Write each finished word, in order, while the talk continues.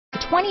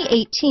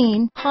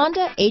2018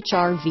 Honda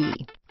HR-V.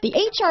 The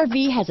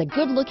HR-V has a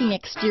good-looking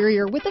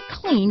exterior with a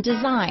clean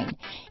design.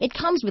 It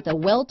comes with a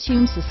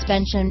well-tuned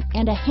suspension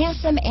and a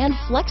handsome and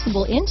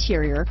flexible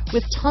interior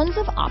with tons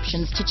of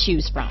options to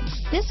choose from.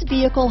 This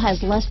vehicle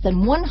has less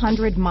than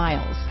 100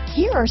 miles.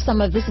 Here are some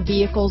of this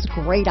vehicle's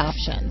great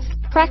options: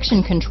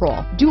 traction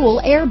control,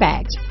 dual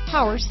airbags,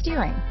 power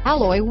steering,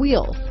 alloy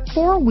wheels,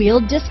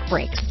 four-wheel disc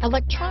brakes,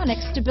 electronic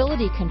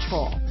stability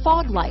control,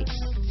 fog lights,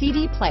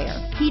 CD player,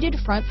 heated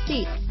front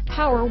seats,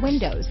 power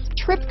windows,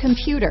 trip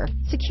computer,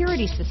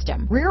 security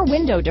system, rear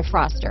window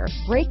defroster,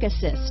 brake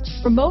assist,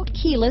 remote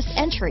keyless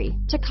entry,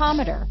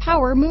 tachometer,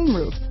 power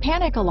moonroof,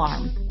 panic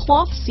alarm,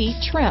 cloth seat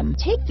trim.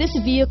 Take this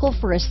vehicle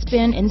for a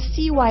spin and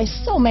see why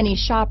so many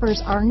shoppers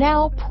are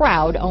now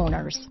proud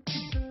owners.